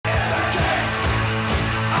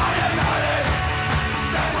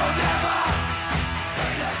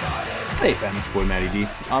Hey fam, it's your boy Matty D.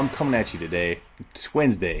 I'm coming at you today. It's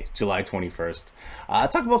Wednesday, July 21st.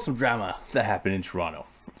 Talk about some drama that happened in Toronto.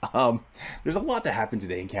 There's a lot that happened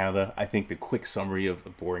today in Canada. I think the quick summary of the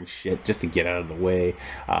boring shit, just to get out of the way,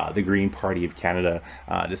 the Green Party of Canada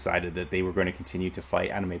decided that they were going to continue to fight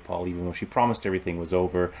Anna May Paul, even though she promised everything was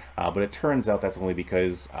over. But it turns out that's only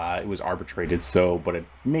because it was arbitrated so, but it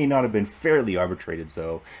may not have been fairly arbitrated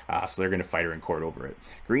so they're going to fight her in court over it.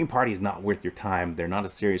 Green Party is not worth your time. They're not a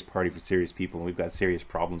serious party for serious people, and we've got serious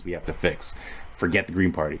problems we have to fix. Forget the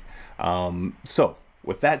Green Party. So,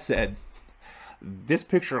 with that said, this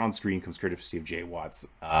picture on screen comes courtesy of Jay Watts,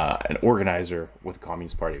 an organizer with the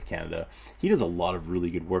Communist Party of Canada. He does a lot of really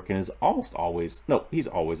good work and is almost always, no, he's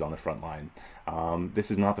always on the front line. This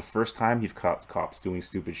is not the first time you've caught cops doing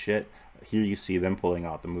stupid shit. Here you see them pulling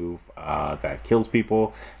out the move that kills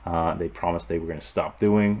people. They promised they were going to stop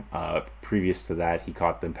doing. Previous to that, he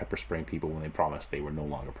caught them pepper spraying people when they promised they were no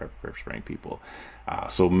longer pepper spraying people.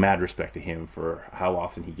 So mad respect to him for how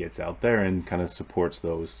often he gets out there and kind of supports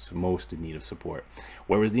those most in need of support.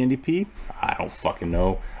 Where was the NDP? I don't fucking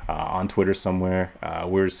know. On Twitter somewhere.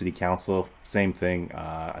 Where's City Council? Same thing.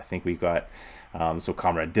 I think we got... so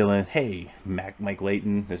Comrade Dylan, hey, Mike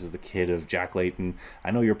Layton, this is the kid of Jack Layton.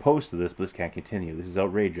 I know you're opposed to this, but this can't continue. This is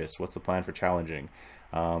outrageous. What's the plan for challenging?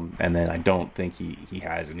 And then I don't think he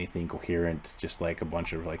has anything coherent, just like a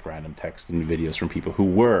bunch of like random text and videos from people who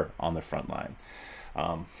were on the front line.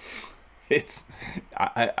 I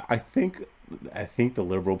think the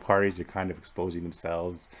liberal parties are kind of exposing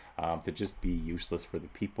themselves to just be useless for the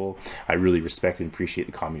people. I really respect and appreciate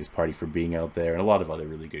the Communist Party for being out there, and a lot of other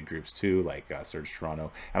really good groups too, like Surge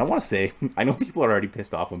Toronto. And I want to say, I know people are already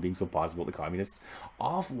pissed off on being so positive about the communists.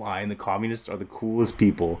 Offline, the communists are the coolest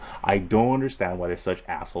people. I don't understand why they're such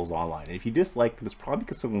assholes online. And if you dislike them, it's probably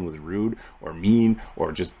because someone was rude or mean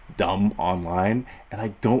or just dumb online. And I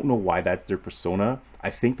don't know why that's their persona. I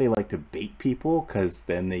think they like to bait people because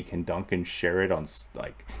then they can dunk and share it on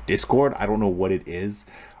like Discord. I don't know what it is.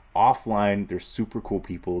 Offline, they're super cool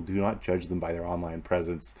people. Do not judge them by their online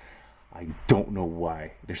presence. I don't know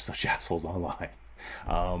why they're such assholes online.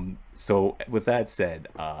 So with that said,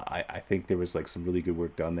 I think there was like some really good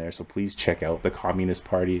work done there. So please check out the Communist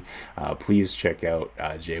Party. Please check out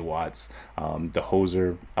Jay Watts, the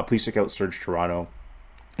Hoser. Please check out Surge Toronto.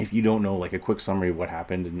 If you don't know, like a quick summary of what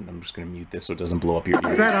happened, and I'm just going to mute this so it doesn't blow up your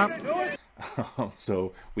ears. Set up.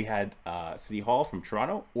 So we had City Hall from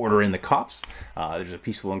Toronto order in the cops. There's a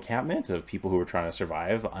peaceful encampment of people who were trying to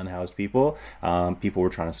survive, unhoused people. People were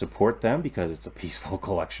trying to support them because it's a peaceful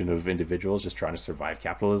collection of individuals just trying to survive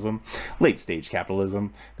capitalism, late stage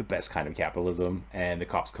capitalism, the best kind of capitalism. And the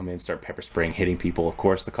cops come in, start pepper spraying, hitting people. Of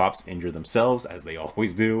course, the cops injure themselves, as they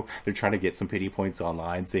always do. They're trying to get some pity points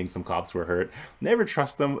online, saying some cops were hurt. Never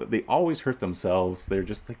trust them. They always hurt themselves. They're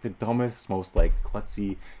just like the dumbest, most like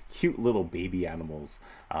klutzy, cute little baby animals.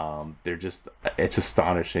 They're just, it's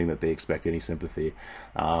astonishing that they expect any sympathy.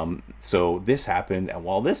 So this happened, and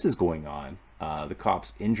while this is going on, the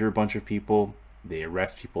cops injure a bunch of people. They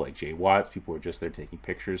arrest people like Jay Watts. People are just there taking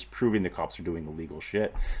pictures, proving the cops are doing illegal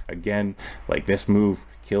shit. Again, like, this move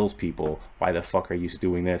kills people. Why the fuck are you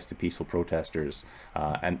doing this to peaceful protesters?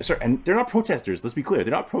 And they're not protesters. Let's be clear. They're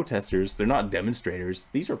not protesters. They're not demonstrators.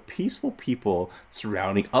 These are peaceful people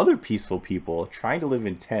surrounding other peaceful people trying to live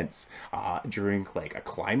in tents during like a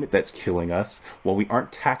climate that's killing us while we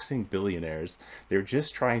aren't taxing billionaires. They're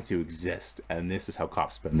just trying to exist, and this is how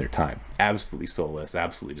cops spend their time. Absolutely soulless,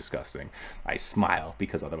 absolutely disgusting. I smile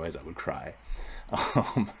because otherwise I would cry.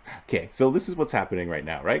 Okay, so this is what's happening right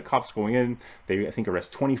now, right? Cops going in, they I think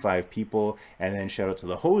arrest 25 people, and then shout out to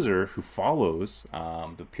the Hoser who follows.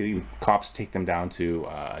 The cops take them down to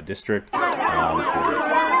a district.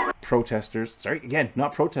 Protesters, sorry, again,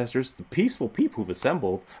 not protesters, the peaceful people who've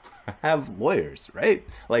assembled have lawyers, right?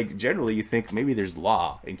 Like, generally you think maybe there's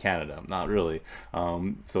law in Canada. Not really.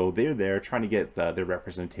 So they're there trying to get their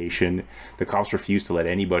representation. The cops refuse to let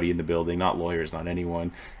anybody in the building, not lawyers, not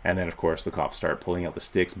anyone. And then of course the cops start pulling out the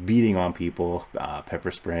sticks, beating on people,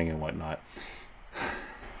 pepper spraying and whatnot.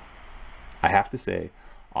 I have to say,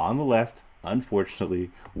 on the left,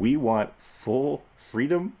 unfortunately, we want full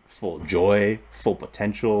freedom, full joy, full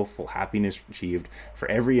potential, full happiness achieved for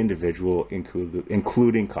every individual,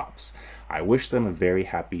 including cops. I wish them a very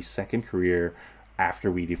happy second career after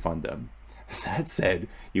we defund them. That said,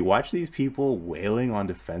 you watch these people wailing on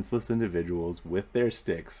defenseless individuals with their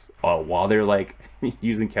sticks while they're like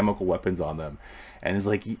using chemical weapons on them. And it's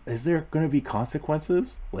like, is there going to be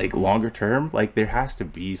consequences? Like, longer term? Like, there has to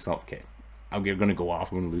be some... Okay, I'm going to go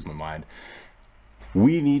off. I'm going to lose my mind.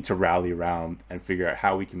 we need to rally around and figure out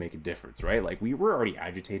how we can make a difference, right? Like, we were already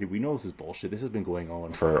agitated. We know this is bullshit. This has been going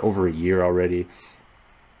on for over a year already.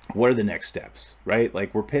 What are the next steps, right?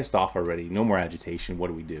 Like, we're pissed off already. No more agitation. What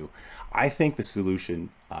do we do? I think the solution,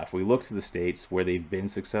 if we look to the states where they've been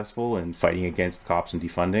successful in fighting against cops and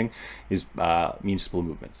defunding, is municipal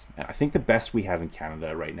movements. And I think the best we have in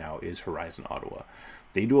Canada right now is Horizon Ottawa.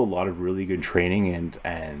 They do a lot of really good training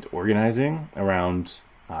and organizing around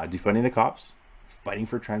defunding the cops, fighting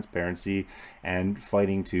for transparency, and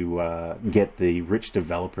fighting to get the rich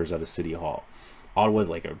developers out of City Hall. Ottawa is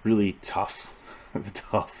like a really tough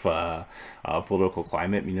political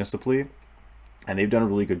climate municipally, and they've done a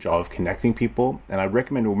really good job of connecting people. And I'd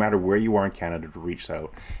recommend, no matter where you are in Canada, to reach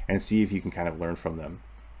out and see if you can kind of learn from them.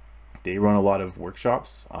 They run a lot of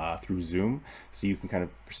workshops through Zoom, so you can kind of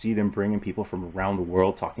see them bringing people from around the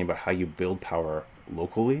world, talking about how you build power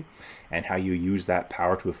locally and how you use that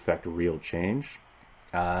power to affect real change.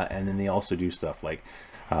 And then they also do stuff like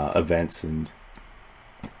events and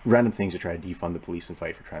random things to try to defund the police and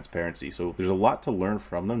fight for transparency. So there's a lot to learn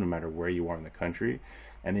from them, no matter where you are in the country.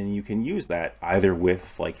 And then you can use that either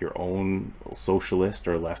with like your own socialist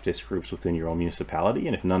or leftist groups within your own municipality.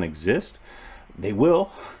 And if none exist, they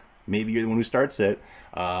will. Maybe you're the one who starts it.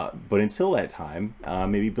 But until that time,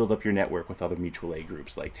 maybe build up your network with other mutual aid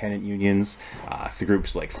groups like tenant unions,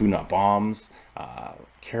 groups like Food Not Bombs,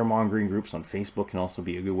 caremongering groups on Facebook can also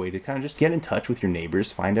be a good way to kind of just get in touch with your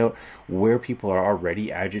neighbors, find out where people are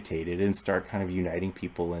already agitated, and start kind of uniting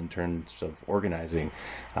people in terms of organizing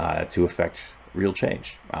to affect real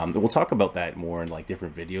change. We'll talk about that more in like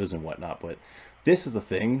different videos and whatnot, but this is the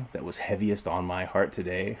thing that was heaviest on my heart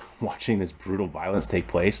today, watching this brutal violence take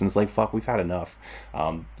place. And it's like, fuck, we've had enough.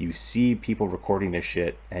 You see people recording this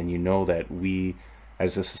shit, and you know that we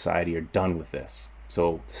as a society are done with this.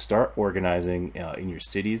 So start organizing in your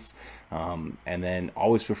cities, and then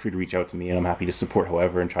always feel free to reach out to me, and I'm happy to support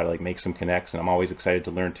however and try to like make some connects. And I'm always excited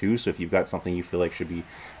to learn too. So if you've got something you feel like should be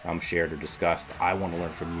shared or discussed, I want to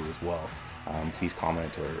learn from you as well. Please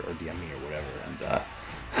comment or DM me or whatever.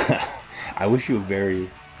 And I wish you a very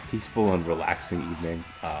peaceful and relaxing evening,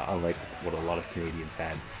 unlike what a lot of Canadians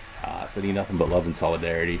had. Sending you nothing but love and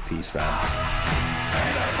solidarity. Peace, fam.